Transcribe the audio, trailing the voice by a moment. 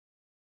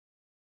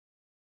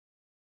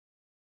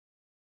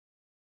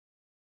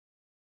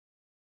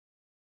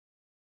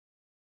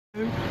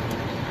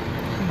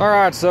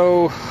Alright,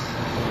 so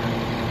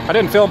I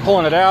didn't film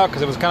pulling it out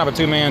because it was kind of a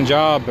two-man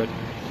job, but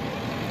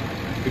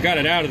we got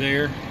it out of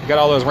there. We got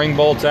all those ring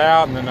bolts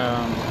out and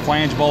then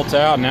flange bolts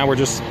out, and now we're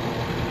just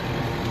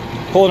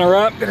pulling her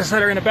up. Gonna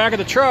set her in the back of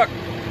the truck.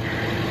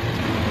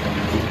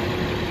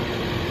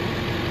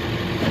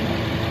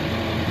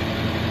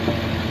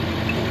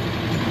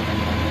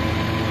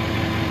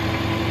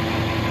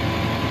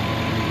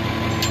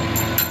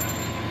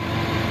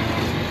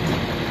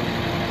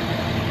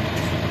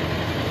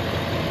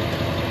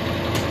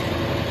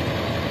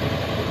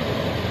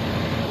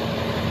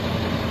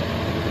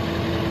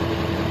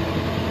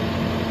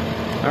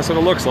 That's what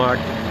it looks like.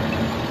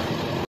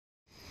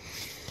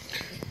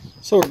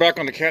 So we're back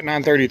on the Cat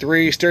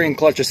 933 steering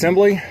clutch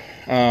assembly.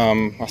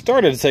 I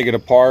started to take it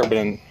apart, but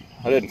I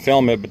didn't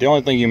film it. But the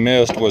only thing you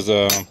missed was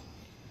there's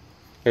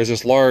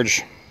this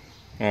large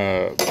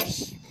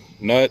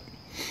nut.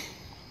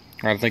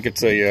 I think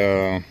it's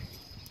a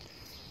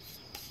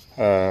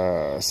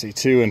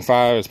C2 and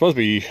 5. It's supposed to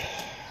be.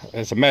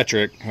 It's a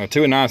metric.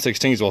 2 and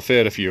 9/16 will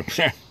fit if you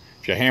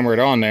if you hammer it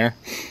on there.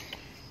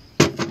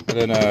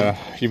 And then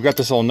you've got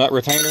this little nut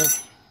retainer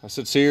that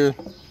sits here.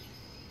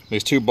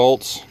 These two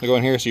bolts that go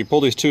in here. So you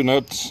pull these two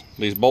nuts,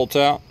 these bolts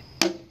out.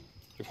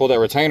 You pull that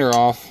retainer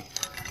off.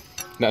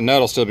 That nut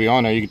will still be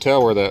on there. You can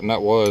tell where that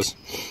nut was.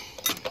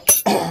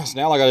 So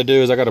now all I got to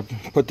do is I got to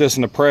put this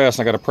in the press.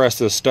 And I got to press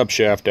this stub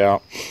shaft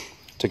out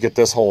to get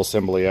this whole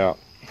assembly out.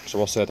 So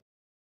we'll set.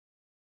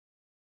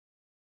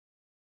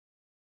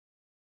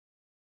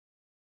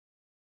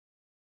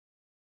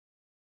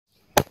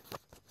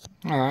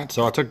 Alright,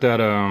 so I took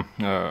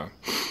that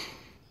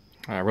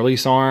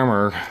release arm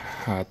or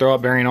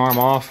throw-up bearing arm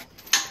off.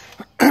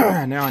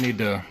 Now I need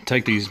to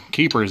take these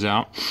keepers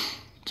out.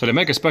 So they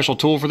make a special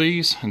tool for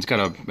these. It's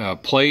got a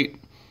plate,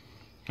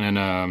 and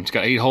it's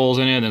got 8 holes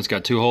in it, and it's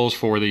got 2 holes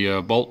for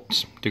the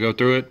bolts to go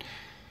through it.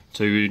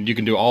 So you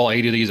can do all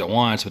 8 of these at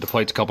once, but the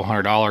plate's a couple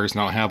 $100 and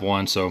I don't have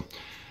one. So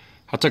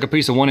I took a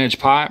piece of 1-inch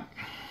pipe.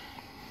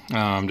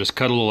 Just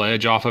cut a little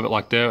edge off of it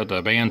like that with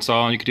a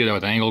bandsaw. You could do that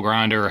with an angle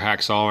grinder or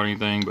hacksaw or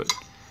anything, but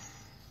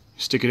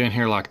stick it in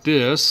here like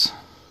this.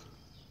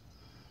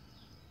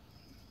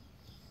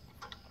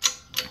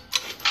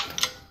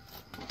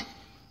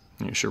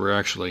 Make sure we're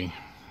actually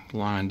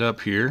lined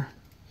up here.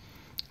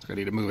 I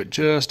need to move it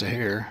just a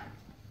hair.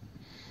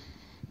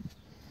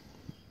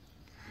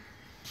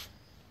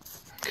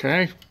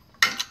 Okay.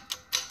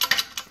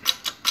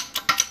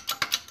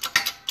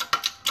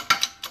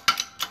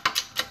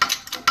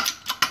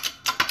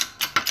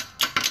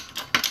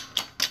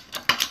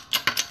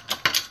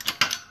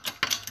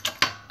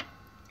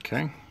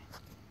 Okay, I'm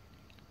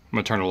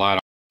gonna turn the light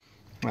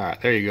on. All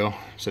right, there you go.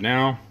 So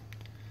now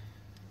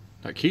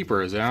that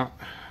keeper is out.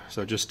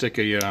 So just stick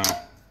a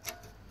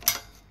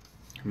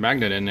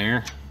magnet in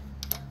there.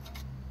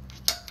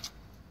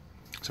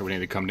 So we need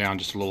to come down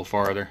just a little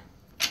farther.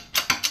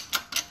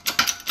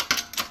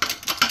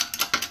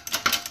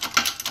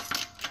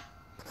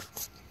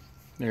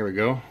 There we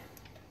go.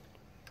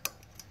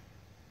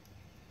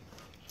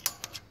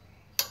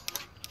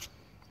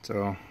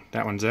 So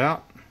that one's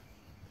out.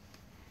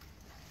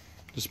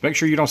 Just make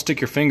sure you don't stick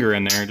your finger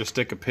in there. Just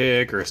stick a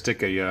pick or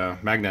stick a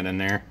magnet in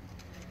there.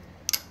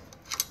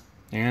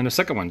 And the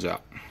second one's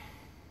out.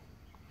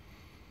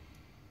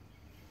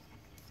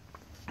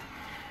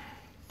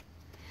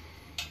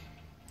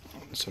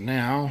 So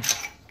now,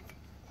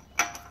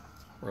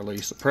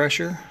 release the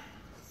pressure.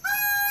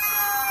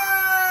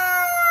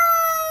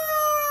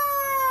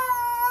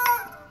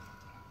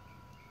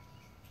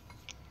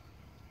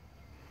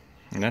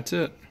 And that's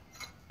it.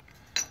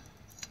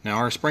 Now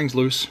our spring's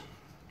loose.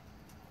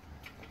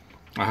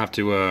 I have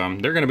to,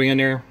 they're going to be in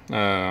there,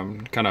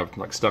 kind of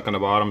like stuck on the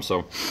bottom,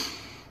 so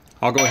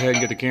I'll go ahead and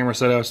get the camera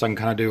set up so I can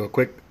kind of do a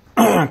quick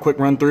quick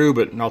run through,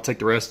 but I'll take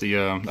the rest of the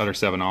other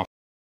 7 off.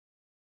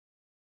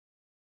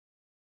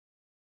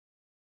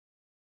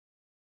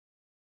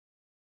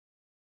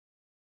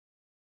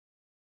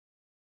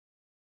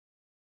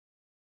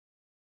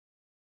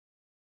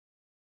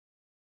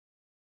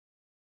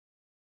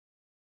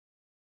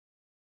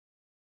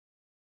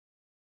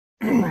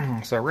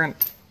 So I ran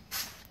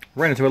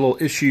into a little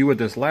issue with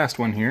this last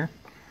one here.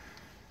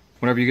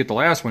 Whenever you get the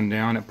last one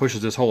down, it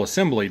pushes this whole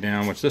assembly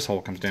down, which this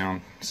hole comes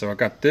down. So I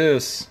got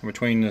this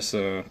between this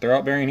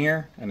throw-out bearing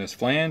here and this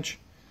flange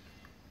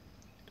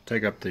to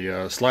take up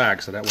the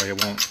slack, so that way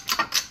it won't.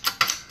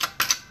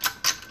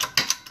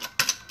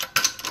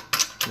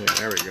 Yeah,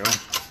 there we go.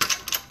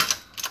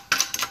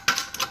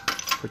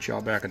 Put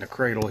y'all back in the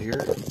cradle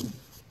here.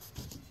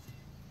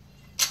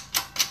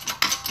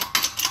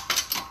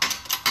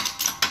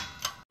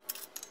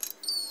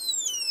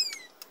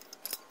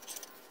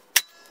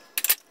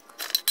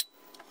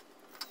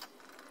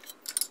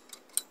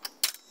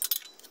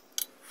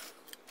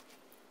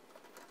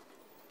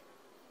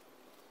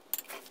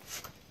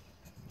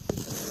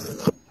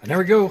 And there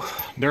we go.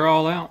 They're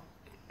all out.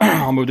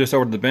 I'll move this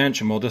over to the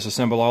bench and we'll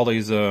disassemble all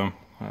these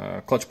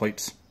clutch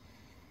plates.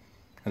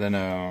 And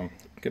then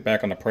get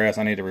back on the press.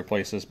 I need to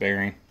replace this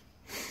bearing.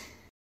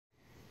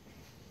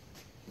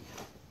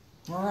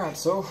 Alright,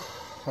 so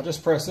I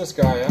just pressed this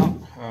guy out.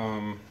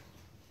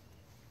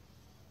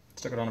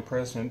 Stuck it on a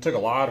press, and it took a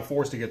lot of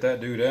force to get that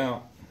dude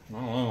out. I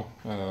don't know.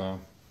 I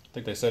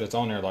think they said it's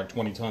on there like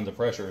 20 tons of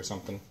pressure or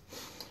something.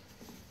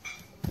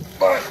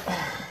 But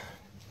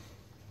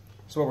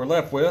that's what we're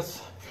left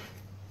with.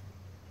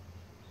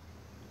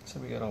 So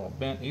we got a little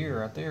bent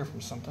ear right there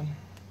from something.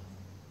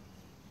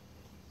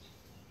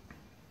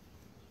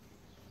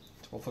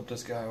 So we'll flip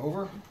this guy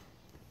over.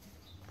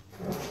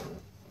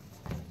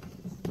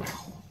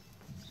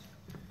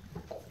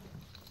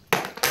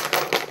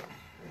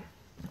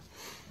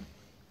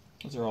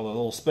 Those are all the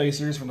little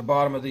spacers from the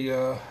bottom of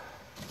the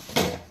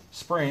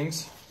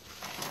springs.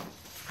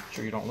 Make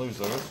sure you don't lose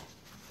those.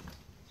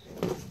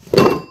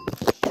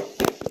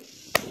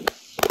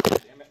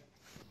 Damn it.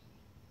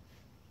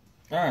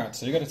 Alright,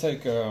 so you got to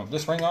take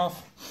this ring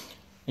off.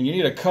 And you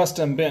need a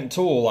custom bent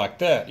tool like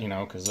that, you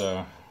know, because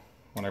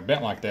when they're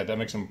bent like that, that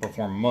makes them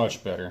perform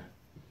much better.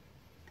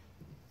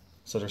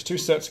 So there's 2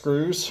 set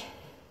screws.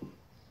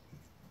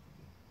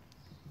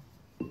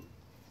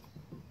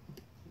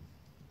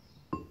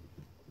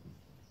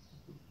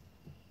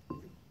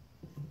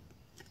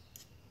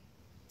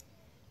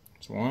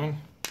 That's one.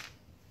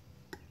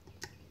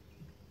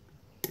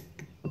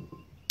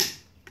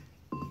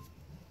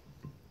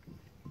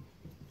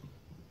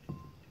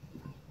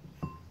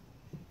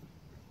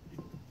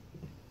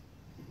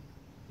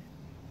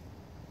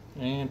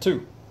 And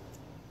 2.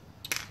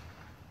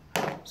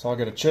 So I'll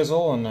get a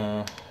chisel and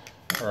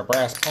or a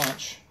brass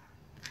punch.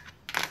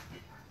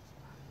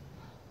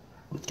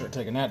 Start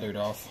taking that dude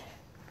off.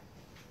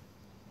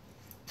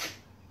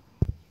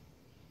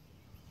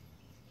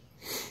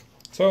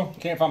 So,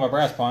 can't find my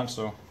brass punch,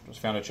 so just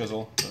found a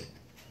chisel.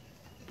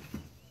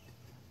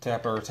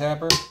 Tapper.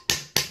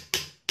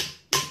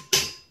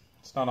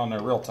 It's not on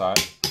there real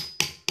tight.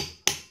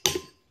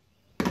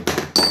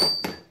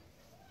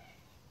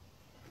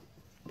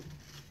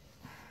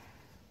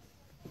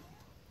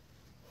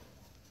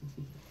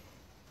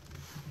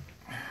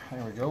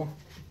 There we go.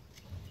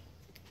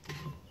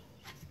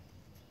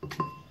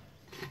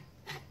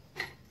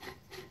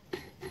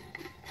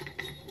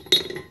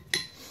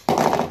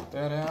 Get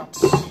that out.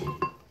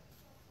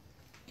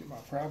 Get my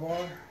pry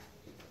bar.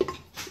 Do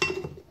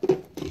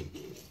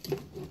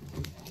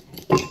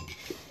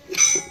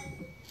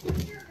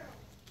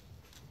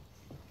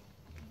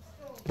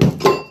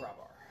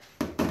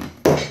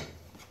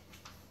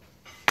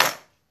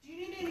you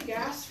need any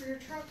gas for your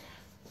truck?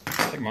 I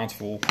think mine's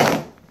full.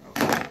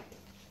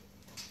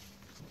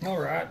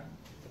 Alright,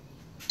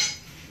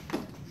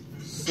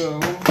 so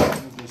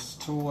move this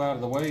tool out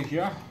of the way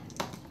here.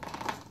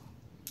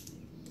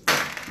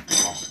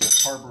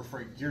 Harbor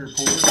Freight gear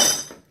puller.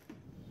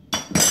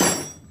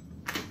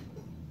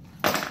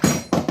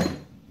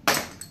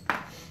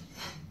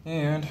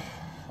 And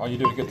all you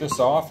do to get this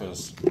off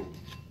is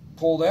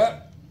pull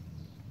that.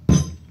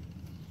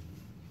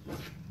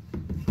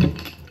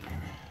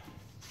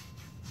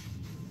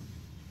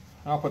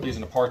 I'll put these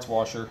in a parts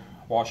washer,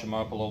 wash them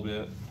up a little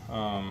bit.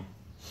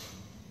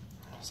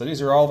 So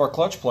these are all of our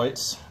clutch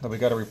plates that we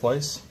got to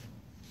replace.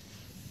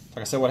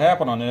 Like I said, what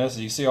happened on this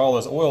is you see all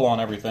this oil on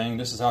everything.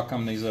 This is how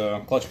come these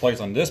clutch plates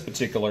on this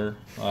particular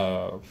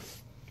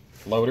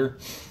loader,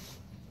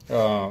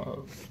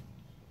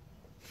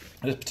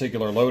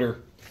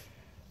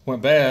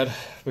 went bad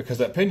because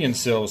that pinion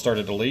seal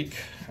started to leak,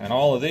 and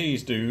all of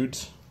these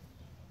dudes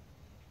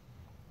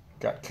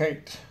got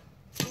caked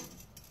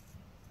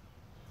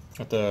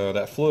with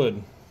that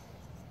fluid.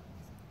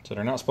 So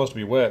they're not supposed to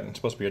be wet. It's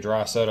supposed to be a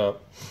dry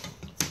setup.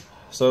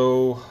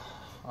 So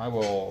I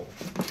will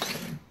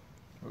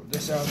move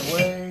this out of the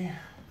way.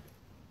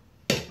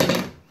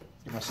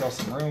 Give myself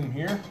some room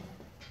here.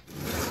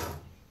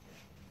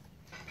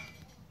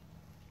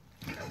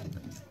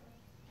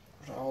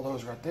 Put all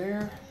those right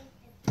there.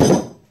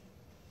 The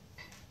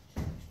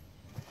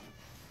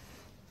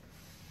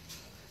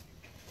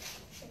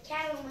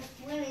cabin was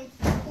swimming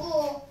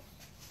pool.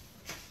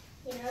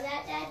 You know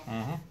that, Dad?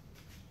 Uh-huh.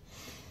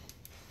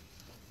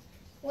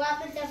 What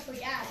happens if we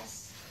dies?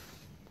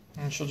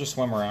 And she'll just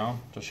swim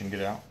around till she can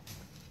get out.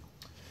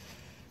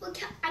 Well,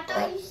 I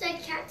thought you said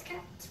cats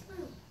can't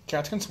swim.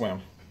 Cats can swim.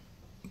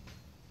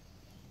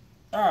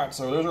 Alright,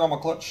 so those are all my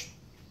clutch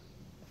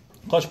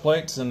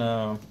plates and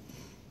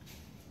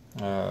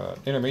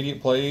intermediate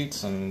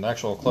plates and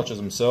actual clutches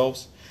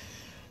themselves.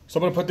 So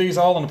I'm going to put these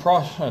all in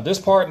the this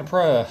part in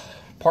the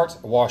parts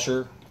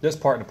washer, this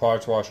part in the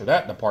parts washer,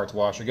 that in the parts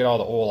washer, get all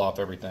the oil off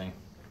everything.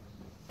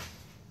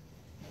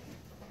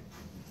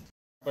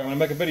 I'm going to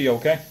make a video,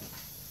 okay?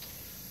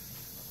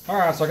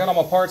 Alright, so I got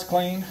all my parts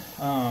clean.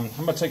 I'm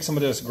going to take some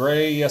of this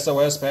gray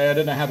SOS pad.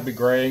 It doesn't have to be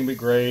gray. It can be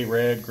gray,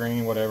 red,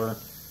 green, whatever.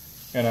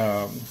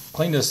 And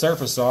clean this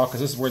surface off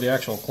because this is where the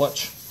actual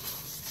clutch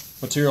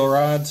material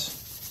rides.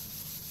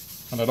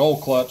 And that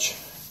old clutch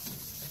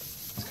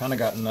has kind of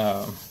gotten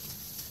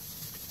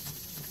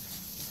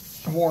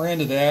wore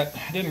into that.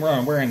 It didn't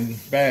wear in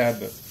bad,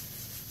 but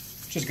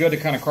it's just good to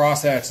kind of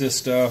cross-hatch this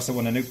stuff so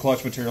when the new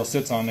clutch material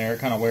sits on there, it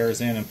kind of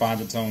wears in and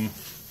finds its own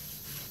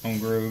on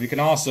groove. You can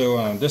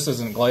also, this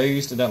isn't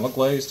glazed, it doesn't look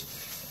glazed.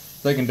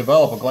 They can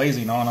develop a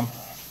glazing on them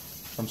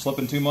from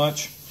slipping too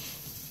much.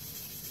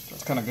 So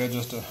it's kind of good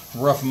just to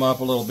rough them up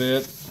a little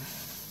bit,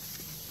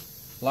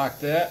 like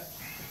that.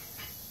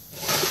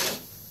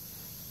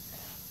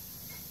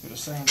 Do the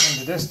same thing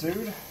to this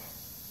dude.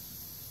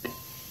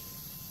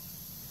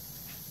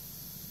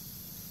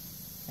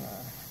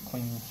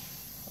 Clean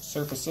the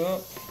surface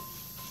up,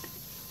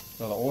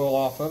 get the oil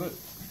off of it.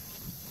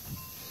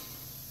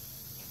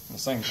 And the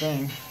same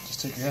thing,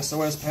 just take your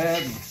SOS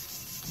pad and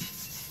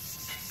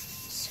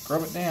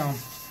scrub it down.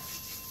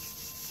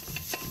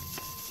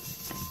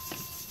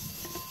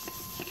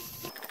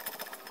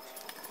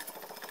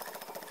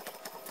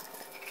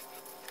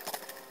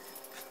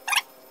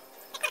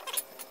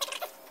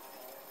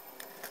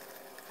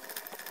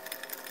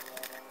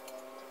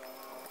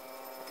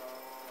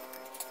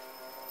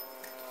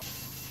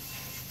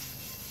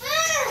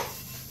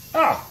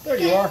 Ah, there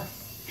you are.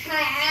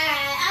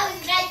 I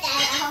was right there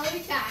the whole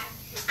time.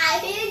 I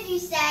heard you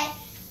say,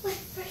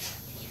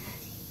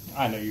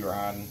 I knew you were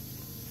hiding.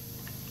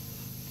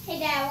 hey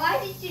Dad,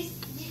 why did you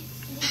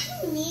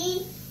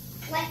mean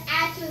like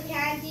actual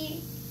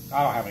candy?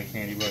 I don't have any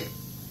candy, but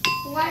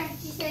Why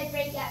did you say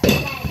break up the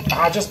candy?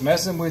 I'm just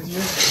messing with you.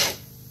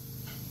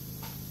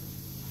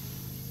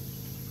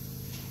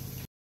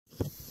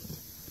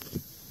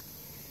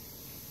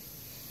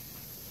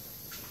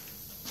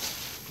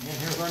 And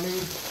here's our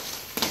new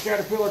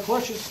Caterpillar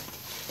clutches.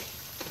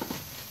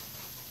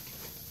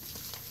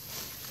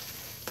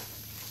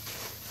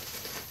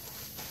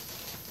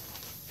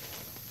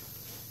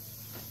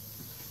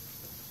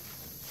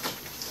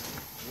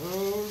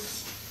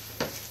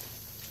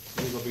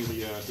 These will be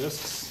the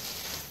discs.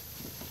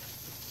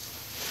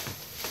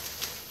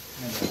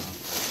 And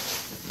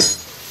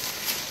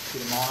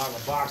get them all out of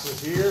the boxes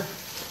here,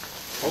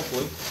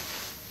 hopefully.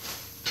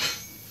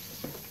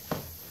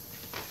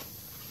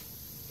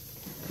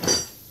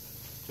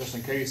 Just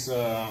in case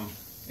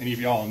any of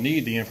y'all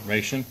need the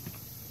information,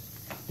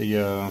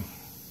 there's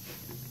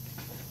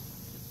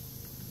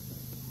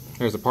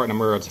the part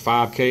number. It's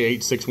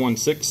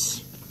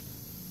 5K8616.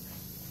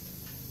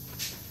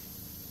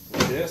 The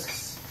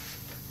discs.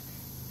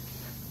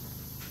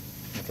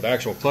 And for the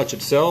actual clutch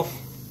itself,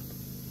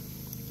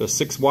 the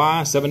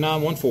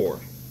 6Y7914.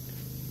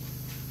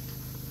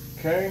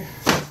 Okay,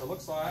 so it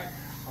looks like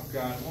I've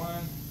got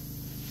 1,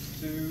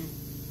 2,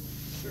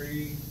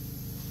 3,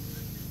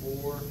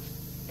 4,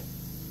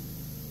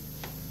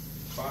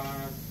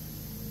 5,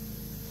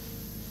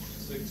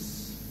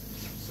 6,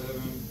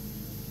 7,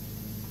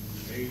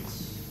 8,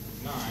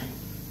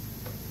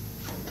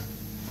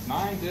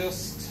 9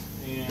 discs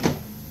and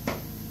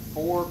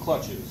 4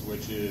 clutches,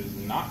 which is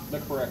not the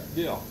correct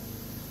deal.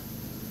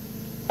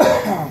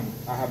 I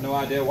have no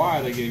idea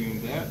why they gave me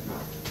that,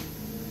 but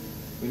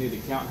we need to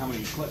count how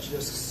many clutch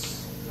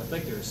discs. I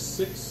think there's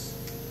 6.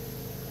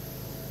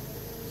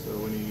 So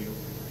we need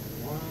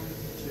 1,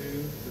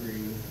 2,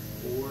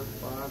 3, 4,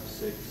 5,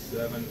 6,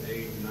 7,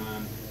 8,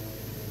 9,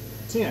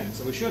 10.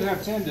 So we should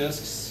have 10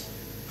 discs,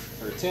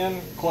 or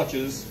 10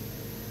 clutches,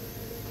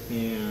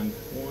 and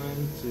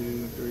 1,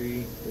 2,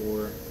 3,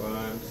 4,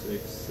 5,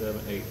 6,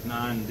 7, 8,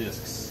 9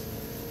 discs.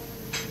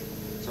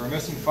 So we're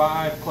missing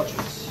 5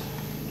 clutches.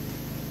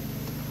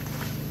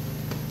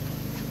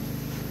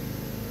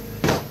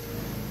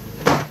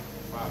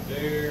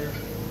 There. 2, 3,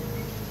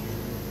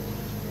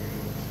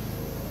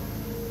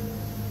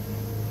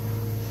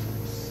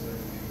 7.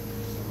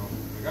 So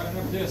we got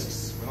enough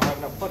discs. We don't have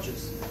enough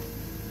clutches.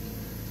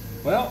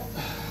 Well,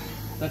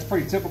 that's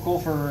pretty typical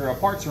for a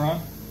parts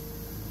run.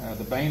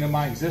 The bane of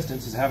my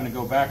existence is having to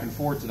go back and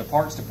forth to the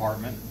parts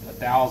department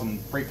 1,000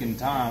 freaking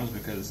times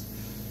because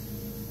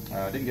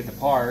I didn't get the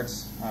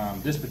parts.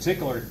 This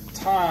particular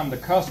time, the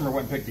customer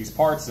went and picked these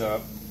parts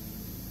up.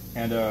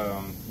 And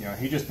you know,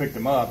 he just picked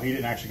them up. He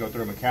didn't actually go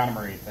through them and count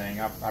them or anything.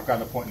 I've gotten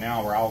to the point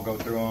now where I'll go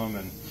through them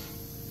and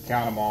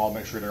count them all,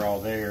 make sure they're all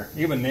there.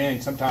 Even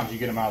then, sometimes you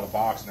get them out of the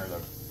box and they're the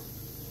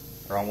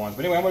wrong ones.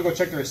 But anyway, I'm going to go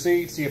check the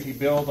receipt, see if he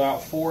billed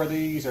out 4 of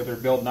these, or if they're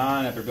billed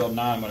 9. If they're billed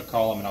 9, I'm going to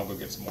call him and I'll go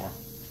get some more.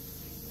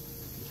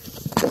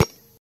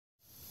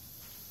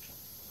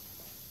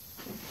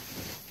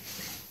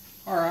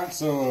 Alright,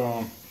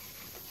 so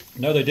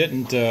no, they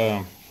didn't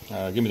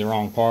give me the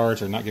wrong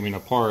parts or not give me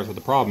enough parts, but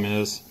the problem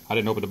is I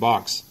didn't open the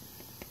box.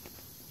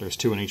 There's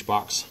 2 in each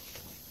box.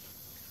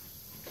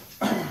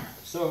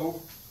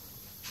 So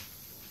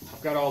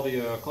I've got all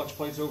the clutch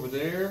plates over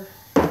there.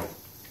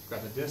 I've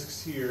got the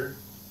discs here.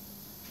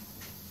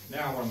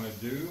 Now what I'm going to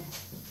do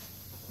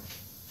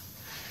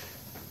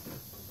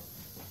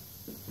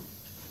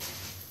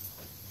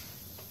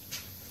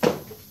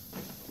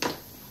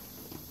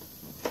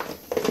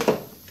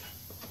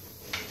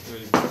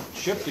is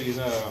ship these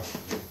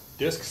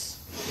discs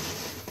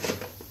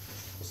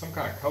with some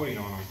kind of coating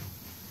on them.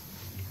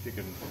 If you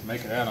can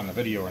make it out on the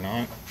video or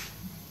not.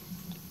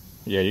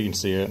 Yeah, you can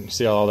see it.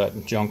 See all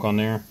that junk on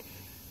there?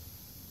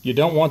 You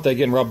don't want that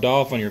getting rubbed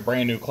off on your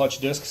brand new clutch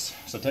discs,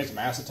 so take some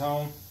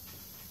acetone,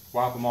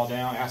 wipe them all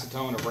down,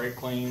 acetone or brake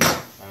clean,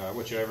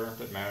 whichever,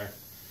 doesn't matter.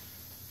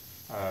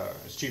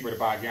 It's cheaper to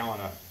buy a gallon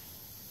of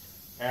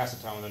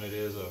acetone than it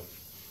is a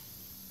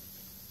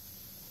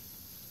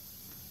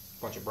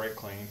bunch of brake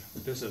clean.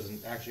 This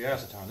isn't actually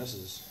acetone, this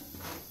is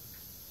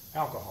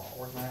alcohol.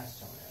 Where's my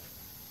acetone at?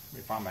 Let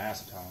me find my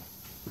acetone.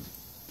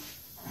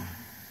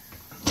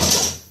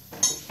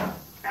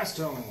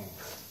 Acetone.